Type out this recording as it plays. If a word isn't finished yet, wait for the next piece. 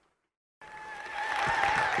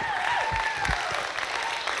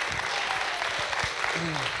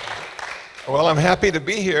Well, I'm happy to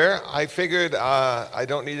be here. I figured I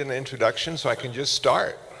don't need an introduction, so I can just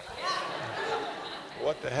start.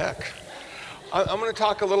 What the heck? I'm going to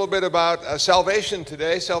talk a little bit about salvation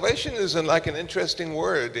today. Salvation is like an interesting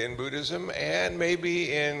word in Buddhism and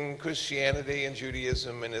maybe in Christianity and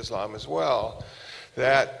Judaism and Islam as well.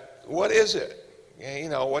 That what is it? You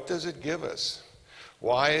know, what does it give us?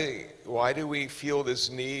 Why do we feel this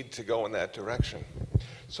need to go in that direction?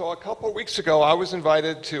 So a couple of weeks ago, I was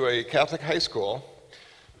invited to a Catholic high school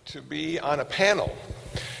to be on a panel.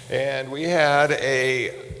 And we had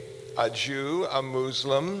a Jew, a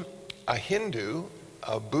Muslim, a Hindu,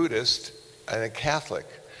 a Buddhist, and a Catholic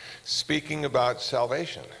speaking about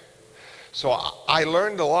salvation. So I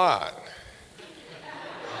learned a lot.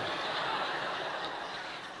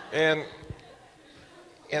 And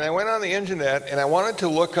I went on the internet and I wanted to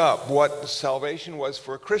look up what salvation was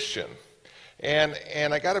for a Christian.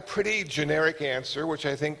 And I got a pretty generic answer, which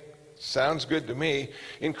I think sounds good to me.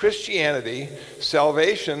 In Christianity,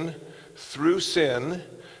 salvation through sin,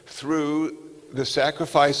 through the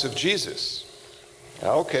sacrifice of Jesus.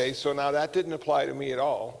 Okay, so now that didn't apply to me at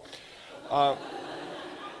all.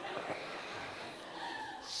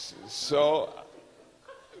 So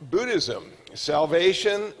Buddhism,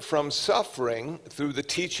 salvation from suffering through the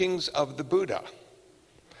teachings of the Buddha.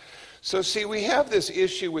 So see, we have this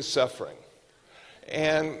issue with suffering.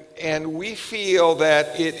 And we feel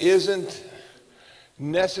that it isn't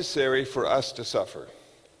necessary for us to suffer,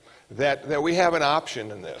 that we have an option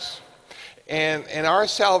in this. And our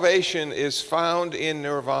salvation is found in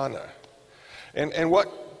nirvana. And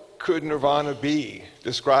what could nirvana be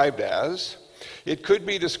described as? It could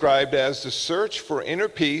be described as the search for inner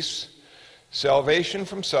peace, salvation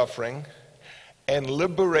from suffering, and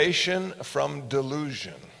liberation from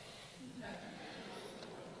delusion.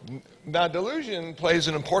 Now, delusion plays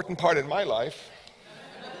an important part in my life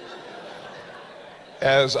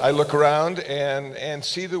as I look around and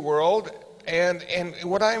see the world. And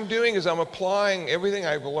what I'm doing is I'm applying everything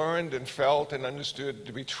I've learned and felt and understood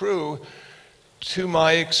to be true to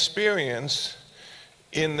my experience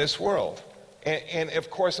in this world. And of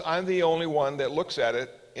course, I'm the only one that looks at it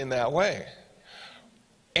in that way.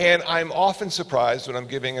 And I'm often surprised when I'm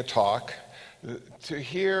giving a talk to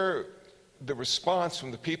hear the response from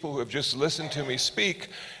the people who have just listened to me speak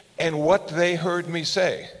and what they heard me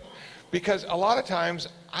say. Because a lot of times,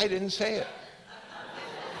 I didn't say it.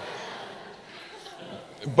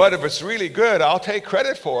 But if it's really good, I'll take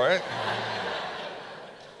credit for it.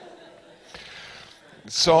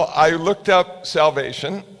 So I looked up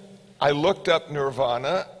salvation, I looked up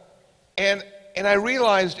nirvana, and I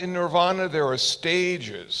realized in nirvana there are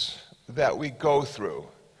stages that we go through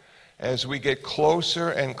as we get closer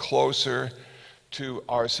and closer to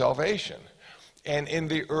our salvation. And in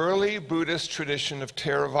the early Buddhist tradition of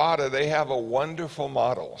Theravada, they have a wonderful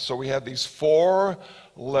model. So we have these 4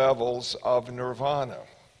 levels of nirvana.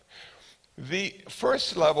 The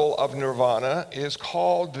first level of nirvana is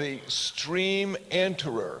called the stream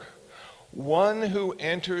enterer, one who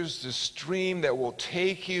enters the stream that will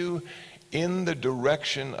take you in the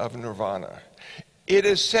direction of nirvana. It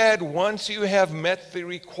is said once you have met the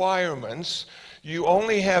requirements, you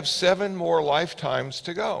only have 7 more lifetimes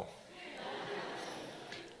to go.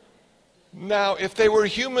 Now, if they were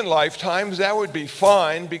human lifetimes, that would be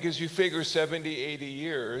fine because you figure 70, 80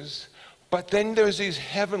 years. But then there's these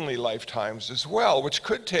heavenly lifetimes as well, which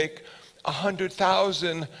could take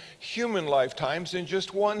 100,000 human lifetimes in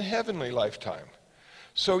just one heavenly lifetime.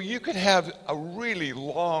 So you could have a really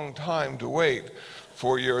long time to wait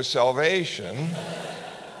for your salvation.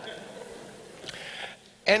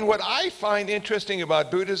 And what I find interesting about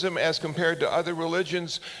Buddhism as compared to other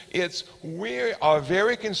religions, it's we are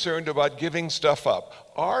very concerned about giving stuff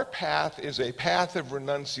up. Our path is a path of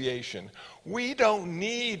renunciation. We don't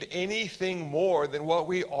need anything more than what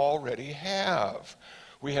we already have.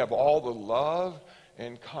 We have all the love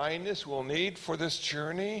and kindness we'll need for this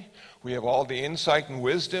journey. We have all the insight and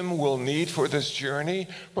wisdom we'll need for this journey,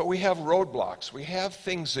 but we have roadblocks. We have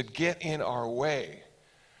things that get in our way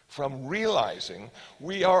from realizing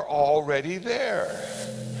we are already there.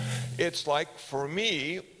 It's like, for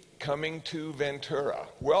me, coming to Ventura.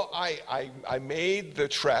 Well, I made the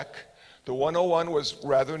trek. The 101 was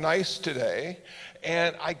rather nice today,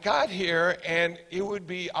 and I got here, and it would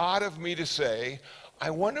be odd of me to say, I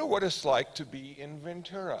wonder what it's like to be in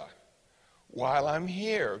Ventura while I'm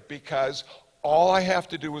here, because all I have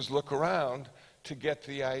to do is look around to get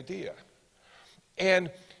the idea. And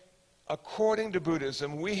according to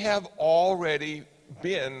Buddhism, we have already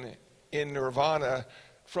been in nirvana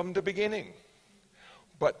from the beginning.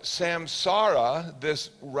 But samsara,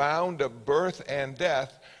 this round of birth and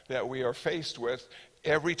death that we are faced with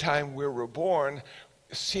every time we're reborn,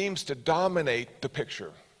 seems to dominate the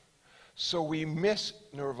picture. So we miss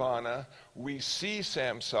nirvana, we see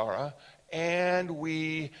samsara, and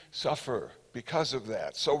we suffer because of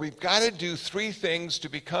that. So we've got to do three things to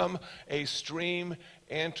become a stream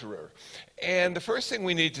enterer. And the first thing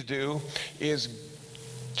we need to do is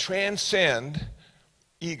transcend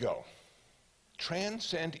ego.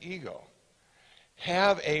 Transcend ego.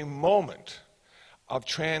 Have a moment of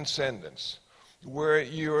transcendence where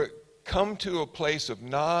you come to a place of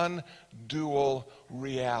non-dual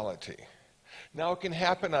reality. Now, it can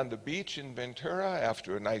happen on the beach in Ventura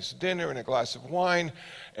after a nice dinner and a glass of wine,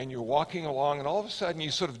 and you're walking along, and all of a sudden you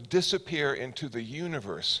sort of disappear into the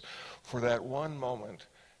universe for that one moment,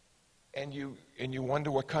 and you wonder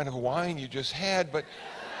what kind of wine you just had,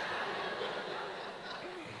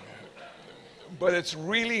 but it's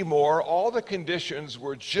really more, all the conditions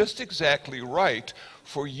were just exactly right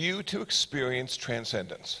for you to experience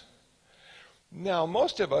transcendence. Now,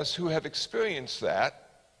 most of us who have experienced that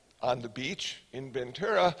on the beach in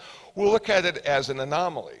Ventura will look at it as an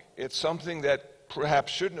anomaly. It's something that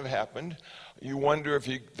perhaps shouldn't have happened. You wonder if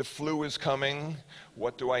the flu is coming.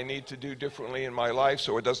 What do I need to do differently in my life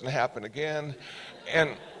so it doesn't happen again?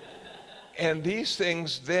 And these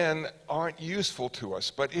things then aren't useful to us.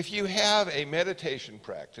 But if you have a meditation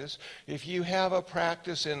practice, if you have a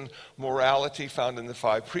practice in morality found in the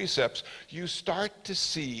 5 precepts, you start to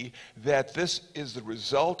see that this is the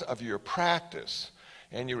result of your practice,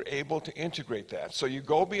 and you're able to integrate that. So you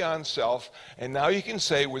go beyond self, and now you can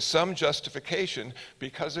say with some justification,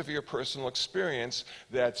 because of your personal experience,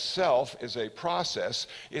 that self is a process.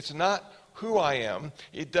 It's not who I am.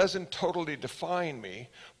 It doesn't totally define me,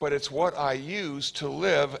 but it's what I use to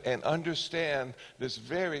live and understand this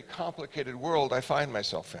very complicated world I find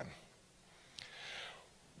myself in.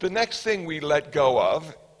 The next thing we let go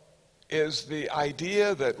of is the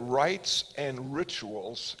idea that rites and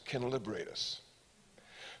rituals can liberate us.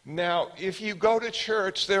 Now, if you go to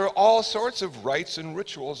church, there are all sorts of rites and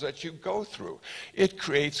rituals that you go through. It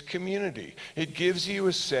creates community. It gives you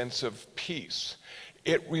a sense of peace.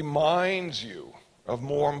 It reminds you of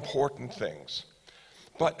more important things.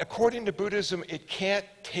 But according to Buddhism, it can't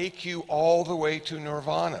take you all the way to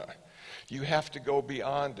nirvana. You have to go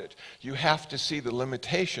beyond it. You have to see the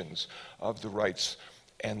limitations of the rites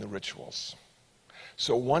and the rituals.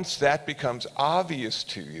 So once that becomes obvious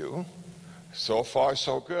to you, so far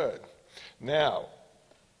so good. Now,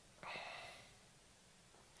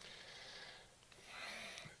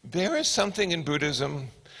 there is something in Buddhism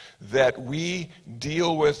that we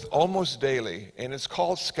deal with almost daily, and it's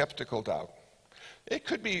called skeptical doubt. It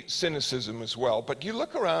could be cynicism as well, but you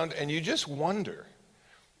look around and you just wonder,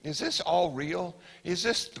 is this all real? Is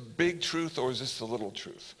this the big truth or is this the little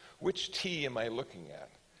truth? Which T am I looking at?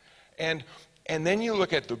 And then you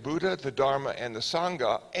look at the Buddha, the Dharma, and the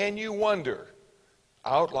Sangha, and you wonder,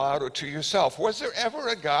 out loud or to yourself, was there ever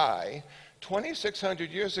a guy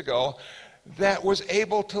 2,600 years ago that was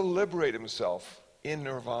able to liberate himself in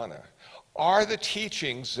nirvana? Are the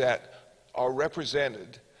teachings that are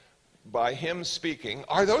represented by him speaking,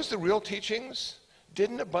 are those the real teachings?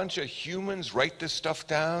 Didn't a bunch of humans write this stuff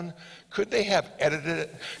down? Could they have edited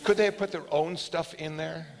it? Could they have put their own stuff in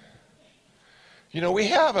there? You know, we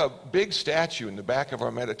have a big statue in the back of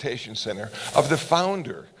our meditation center of the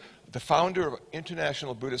founder of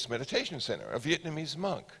International Buddhist Meditation Center, a Vietnamese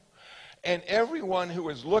monk. And everyone who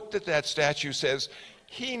has looked at that statue says,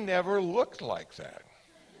 he never looked like that.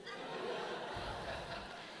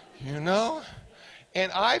 You know?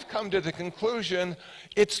 And I've come to the conclusion,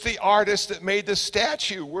 it's the artist that made the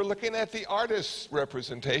statue. We're looking at the artist's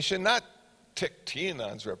representation, not Thich Thich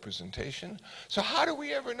Nan's representation. So how do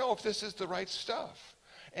we ever know if this is the right stuff?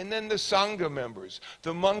 And then the Sangha members,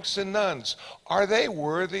 the monks and nuns, are they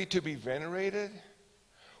worthy to be venerated?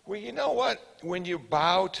 Well, you know what? When you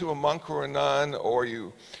bow to a monk or a nun, or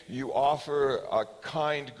you offer a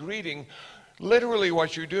kind greeting, literally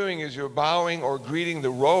what you're doing is you're bowing or greeting the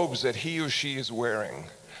robes that he or she is wearing.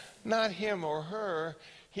 Not him or her.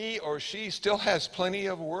 He or she still has plenty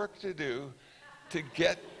of work to do to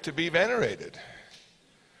get to be venerated.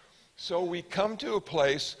 So we come to a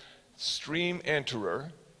place, stream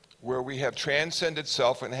enterer, where we have transcended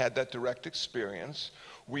self and had that direct experience.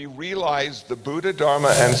 We realize the Buddha, Dharma,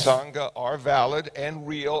 and Sangha are valid and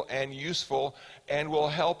real and useful and will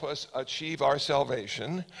help us achieve our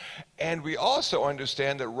salvation. And we also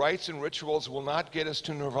understand that rites and rituals will not get us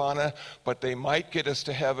to nirvana, but they might get us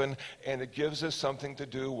to heaven, and it gives us something to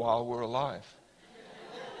do while we're alive.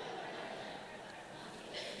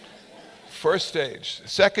 First stage.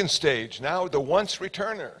 Second stage, now the once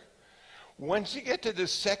returner. Once you get to the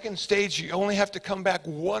second stage, you only have to come back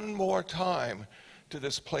one more time to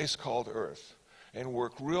this place called Earth and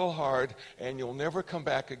work real hard, and you'll never come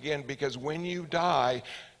back again, because when you die,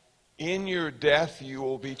 in your death, you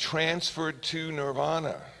will be transferred to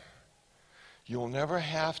nirvana. You'll never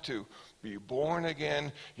have to be born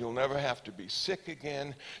again. You'll never have to be sick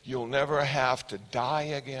again. You'll never have to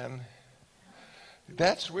die again.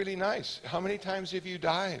 That's really nice. How many times have you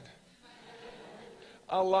died?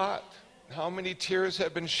 A lot. How many tears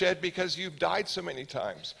have been shed because you've died so many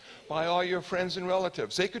times by all your friends and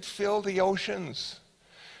relatives? They could fill the oceans.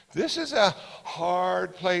 This is a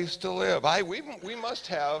hard place to live. We must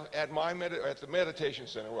have, at the meditation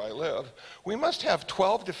center where I live, we must have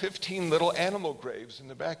 12 to 15 little animal graves in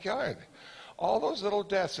the backyard. All those little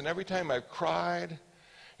deaths, and every time I've cried,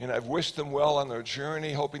 and I've wished them well on their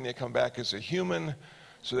journey, hoping they come back as a human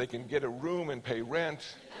so they can get a room and pay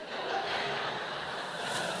rent.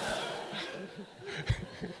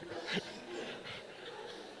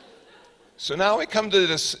 So now we come to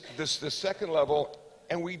this second level,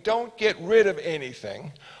 and we don't get rid of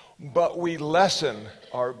anything, but we lessen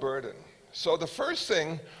our burden. So the first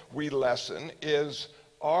thing we lessen is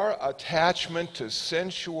our attachment to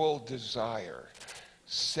sensual desire,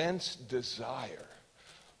 sense desire,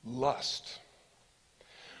 lust.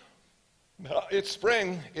 Now, it's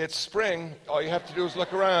spring. All you have to do is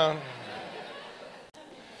look around.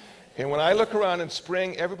 And when I look around in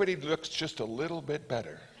spring, everybody looks just a little bit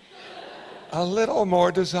better, a little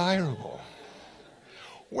more desirable,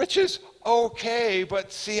 which is okay.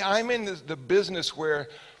 But see, I'm in the business where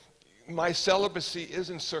my celibacy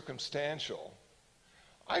isn't circumstantial.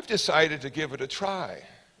 I've decided to give it a try.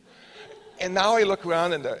 And now I look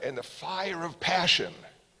around, and the fire of passion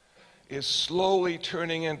is slowly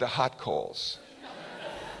turning into hot coals.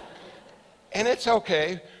 And it's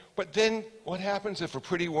okay. But then what happens if a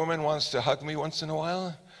pretty woman wants to hug me once in a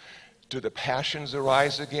while? Do the passions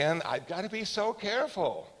arise again? I've got to be so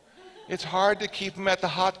careful. It's hard to keep them at the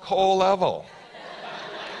hot coal level.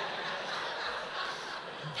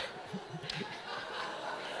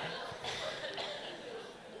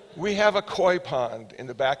 We have a koi pond in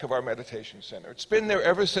the back of our meditation center. It's been there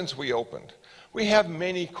ever since we opened. We have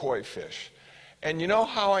many koi fish. And you know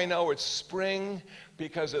how I know it's spring?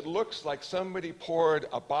 Because it looks like somebody poured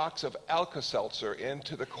a box of Alka-Seltzer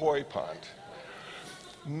into the koi pond.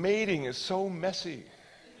 Mating is so messy.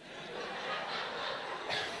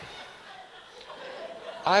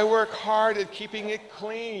 I work hard at keeping it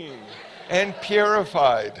clean and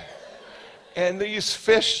purified. And these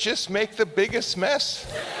fish just make the biggest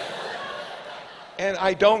mess. And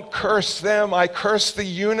I don't curse them, I curse the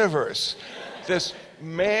universe. This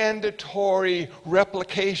mandatory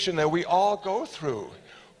replication that we all go through,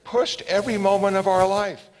 pushed every moment of our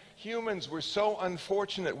life. Humans, we're so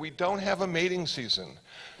unfortunate we don't have a mating season.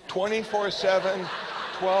 24/7,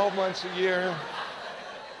 12 months a year.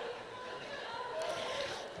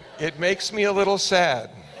 It makes me a little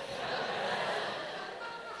sad.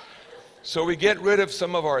 So we get rid of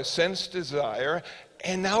some of our sense desire,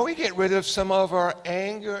 and now we get rid of some of our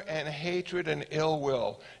anger and hatred and ill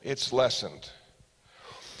will. It's lessened.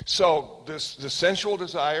 So the sensual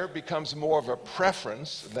desire becomes more of a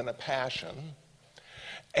preference than a passion,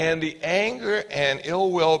 and the anger and ill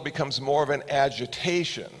will becomes more of an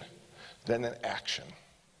agitation than an action.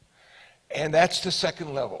 And that's the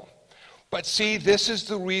second level. But see, this is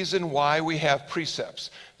the reason why we have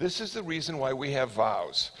precepts. This is the reason why we have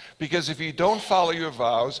vows. Because if you don't follow your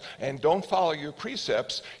vows and don't follow your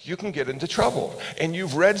precepts, you can get into trouble. And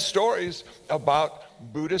you've read stories about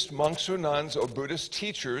Buddhist monks or nuns or Buddhist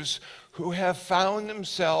teachers who have found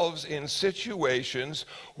themselves in situations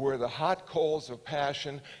where the hot coals of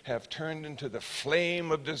passion have turned into the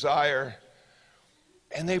flame of desire,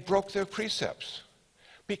 and they broke their precepts.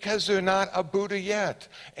 Because they're not a Buddha yet.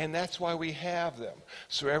 And that's why we have them.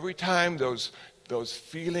 So every time those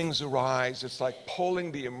feelings arise, it's like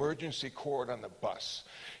pulling the emergency cord on the bus.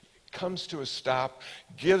 It comes to a stop,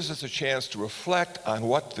 gives us a chance to reflect on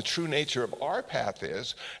what the true nature of our path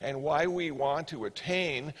is and why we want to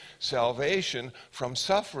attain salvation from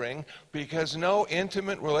suffering, because no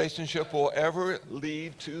intimate relationship will ever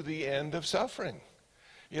lead to the end of suffering.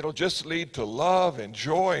 It'll just lead to love and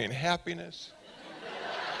joy and happiness.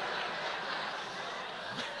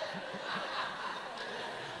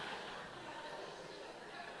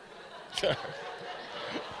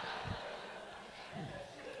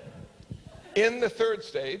 In the third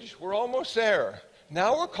stage, we're almost there.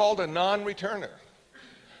 Now we're called a non-returner.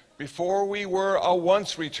 Before we were a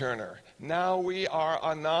once returner. Now we are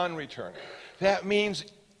a non-returner. That means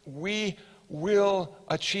we will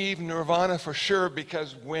achieve nirvana for sure,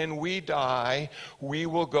 because when we die, we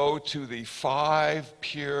will go to the 5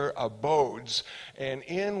 pure abodes, and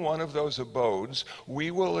in one of those abodes,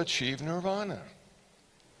 we will achieve nirvana.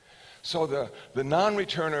 So the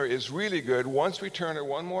non-returner is really good. Once returner,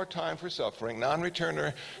 one more time for suffering.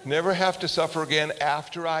 Non-returner, never have to suffer again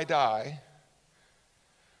after I die.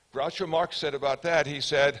 Groucho Marx said about that, he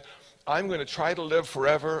said, I'm going to try to live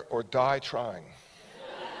forever or die trying.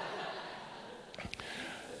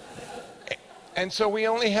 And so we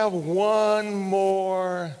only have one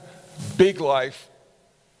more big life,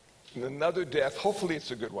 another death. Hopefully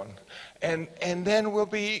it's a good one. And then we'll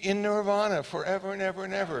be in nirvana forever and ever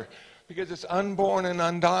and ever, because it's unborn and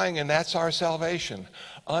undying, and that's our salvation.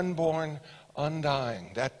 Unborn,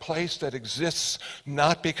 undying. That place that exists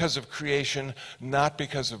not because of creation, not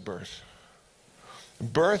because of birth.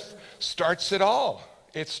 Birth starts it all.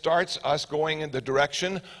 It starts us going in the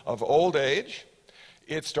direction of old age.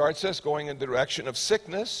 It starts us going in the direction of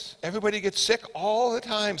sickness. Everybody gets sick all the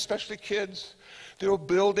time, especially kids. They're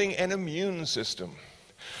building an immune system.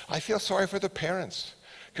 I feel sorry for the parents,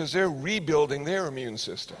 because they're rebuilding their immune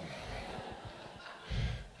system.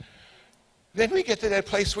 Then we get to that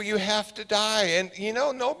place where you have to die. And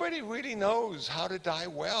nobody really knows how to die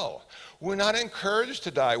well. We're not encouraged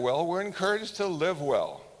to die well. We're encouraged to live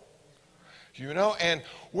well. And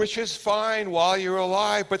which is fine while you're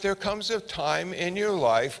alive, but there comes a time in your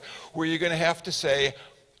life where you're going to have to say,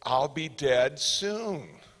 I'll be dead soon.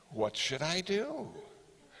 What should I do?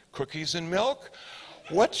 Cookies and milk?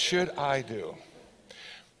 What should I do?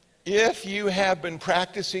 If you have been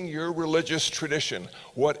practicing your religious tradition,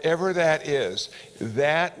 whatever that is,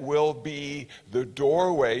 that will be the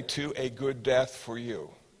doorway to a good death for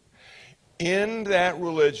you. In that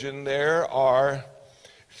religion, there are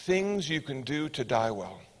things you can do to die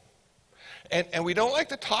well. And we don't like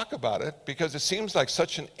to talk about it because it seems like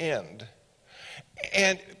such an end.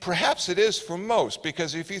 And perhaps it is for most,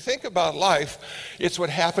 because if you think about life, it's what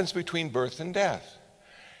happens between birth and death.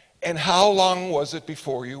 And how long was it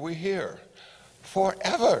before you were here?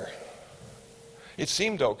 Forever. It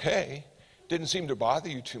seemed okay. Didn't seem to bother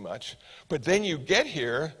you too much. But then you get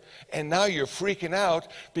here, and now you're freaking out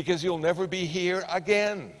because you'll never be here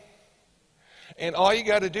again. And all you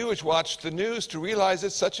got to do is watch the news to realize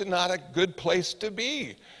it's not a good place to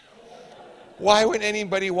be. Why would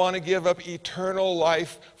anybody want to give up eternal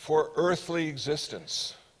life for earthly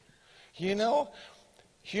existence?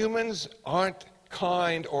 Humans aren't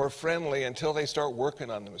kind or friendly until they start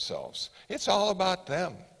working on themselves. It's all about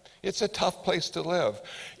them. It's a tough place to live.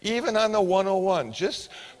 Even on the 101, just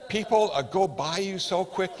people go by you so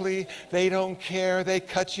quickly, they don't care, they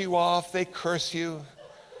cut you off, they curse you.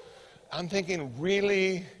 I'm thinking,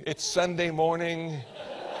 really? It's Sunday morning?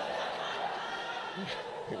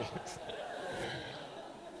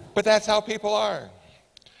 But that's how people are.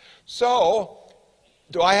 So,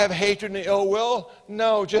 do I have hatred and ill will?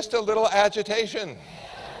 No, just a little agitation.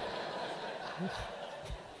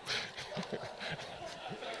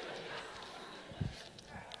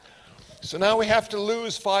 So now we have to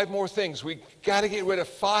lose 5 more things. We got to get rid of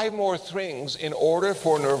 5 more things in order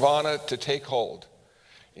for nirvana to take hold,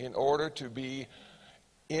 in order to be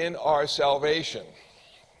in our salvation.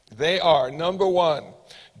 They are, number 1,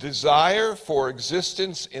 desire for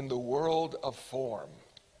existence in the world of form,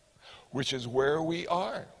 which is where we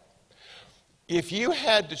are. If you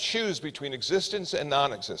had to choose between existence and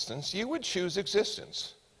non-existence, you would choose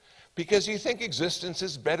existence, because you think existence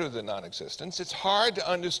is better than non-existence. It's hard to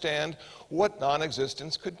understand what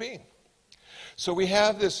non-existence could be. So we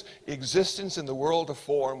have this existence in the world of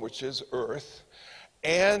form, which is earth,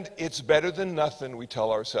 and it's better than nothing, we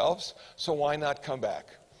tell ourselves, so why not come back?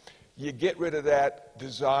 You get rid of that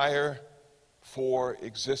desire for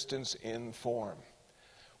existence in form.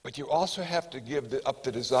 But you also have to give up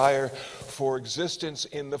the desire for existence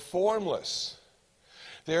in the formless.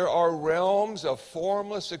 There are realms of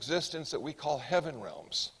formless existence that we call heaven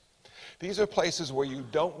realms. These are places where you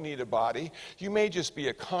don't need a body. You may just be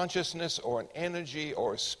a consciousness or an energy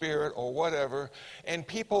or a spirit or whatever. And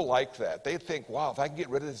people like that. They think, wow, if I can get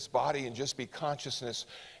rid of this body and just be consciousness,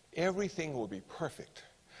 everything will be perfect.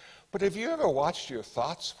 But have you ever watched your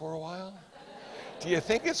thoughts for a while? Do you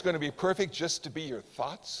think it's going to be perfect just to be your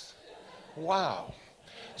thoughts? Wow.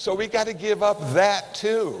 So we got to give up that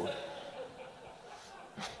too.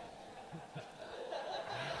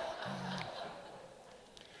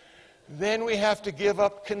 Then we have to give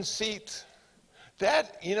up conceit.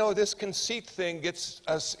 That, this conceit thing gets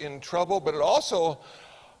us in trouble, but it also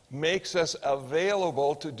makes us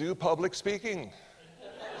available to do public speaking.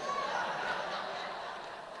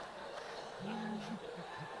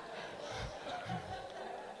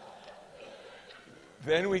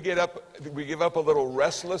 Then we give up a little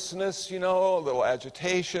restlessness, a little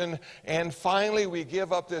agitation, and finally we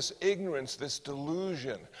give up this ignorance, this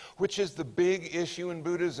delusion, which is the big issue in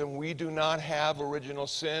Buddhism. We do not have original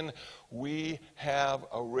sin, we have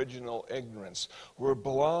original ignorance. We're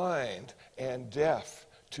blind and deaf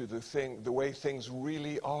to the way things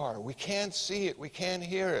really are. We can't see it, we can't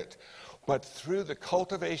hear it. But through the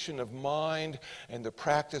cultivation of mind and the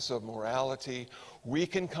practice of morality, we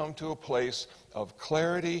can come to a place of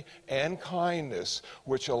clarity and kindness,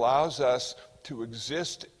 which allows us to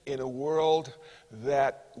exist in a world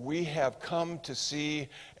that we have come to see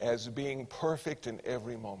as being perfect in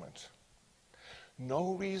every moment.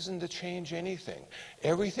 No reason to change anything.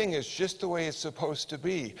 Everything is just the way it's supposed to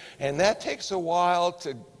be. And that takes a while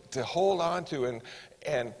to hold on to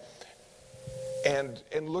and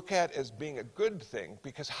look at as being a good thing,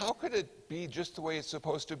 because how could it be just the way it's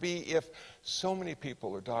supposed to be if so many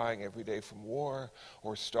people are dying every day from war,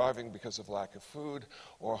 or starving because of lack of food,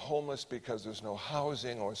 or homeless because there's no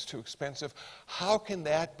housing or it's too expensive? How can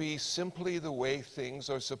that be simply the way things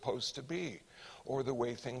are supposed to be, or the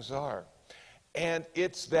way things are? And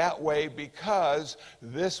it's that way because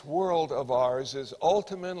this world of ours is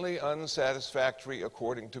ultimately unsatisfactory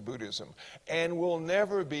according to Buddhism, and will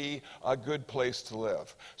never be a good place to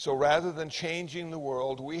live. So rather than changing the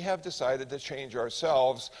world, we have decided to change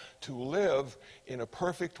ourselves to live in a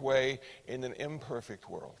perfect way in an imperfect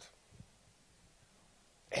world.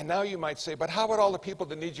 And now you might say, but how about all the people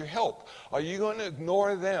that need your help? Are you going to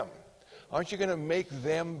ignore them? Aren't you going to make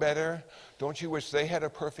them better? Don't you wish they had a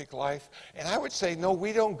perfect life? And I would say, no,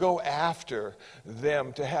 we don't go after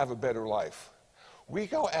them to have a better life. We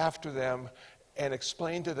go after them and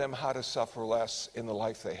explain to them how to suffer less in the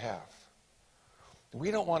life they have.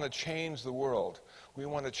 We don't want to change the world. We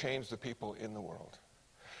want to change the people in the world.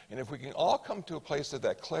 And if we can all come to a place of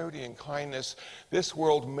that clarity and kindness, this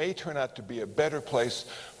world may turn out to be a better place,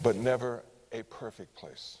 but never a perfect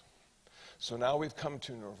place. So now we've come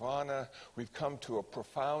to nirvana, we've come to a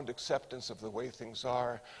profound acceptance of the way things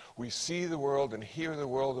are. We see the world and hear the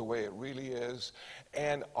world the way it really is,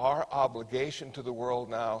 and our obligation to the world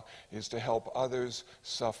now is to help others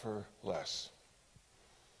suffer less.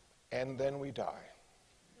 And then we die.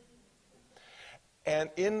 And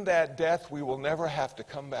in that death, we will never have to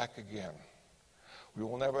come back again. We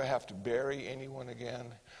will never have to bury anyone again.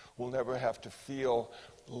 We'll never have to feel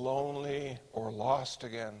lonely or lost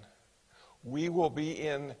again. We will be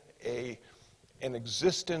in an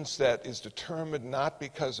existence that is determined not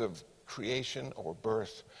because of creation or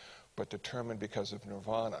birth, but determined because of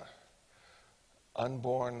nirvana.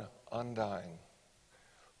 Unborn, undying,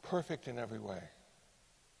 perfect in every way.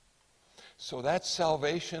 So that's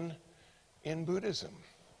salvation in Buddhism.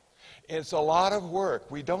 It's a lot of work.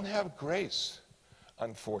 We don't have grace,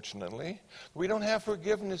 unfortunately. We don't have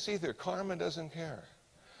forgiveness either. Karma doesn't care.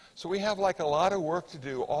 So we have like a lot of work to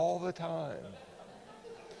do all the time.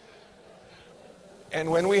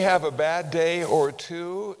 And when we have a bad day or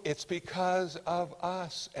two, it's because of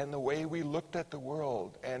us and the way we looked at the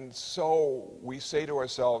world. And so we say to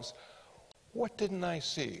ourselves, what didn't I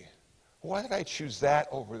see? Why did I choose that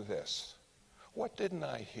over this? What didn't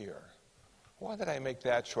I hear? Why did I make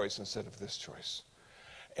that choice instead of this choice?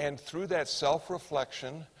 And through that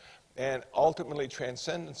self-reflection and ultimately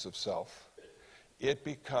transcendence of self, it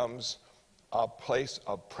becomes a place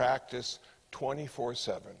of practice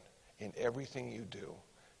 24/7 in everything you do,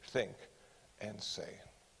 think, and say.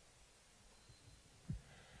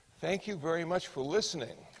 Thank you very much for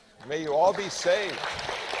listening. May you all be saved.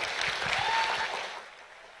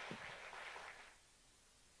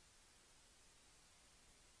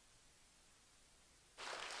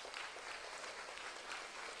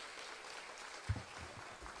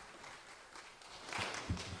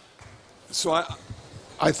 So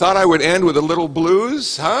I thought I would end with a little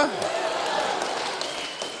blues, huh?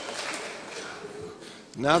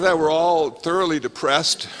 Now that we're all thoroughly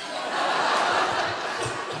depressed.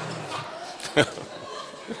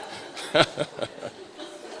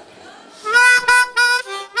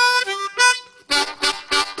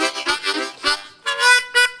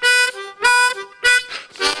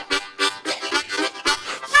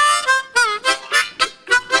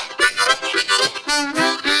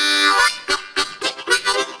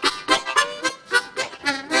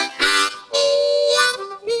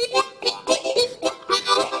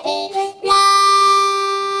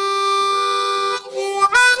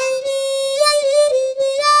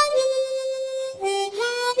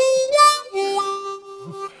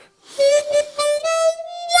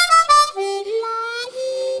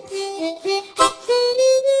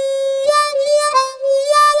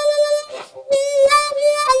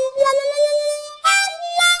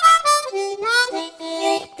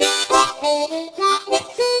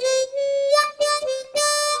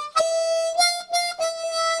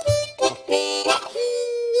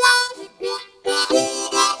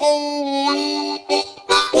 long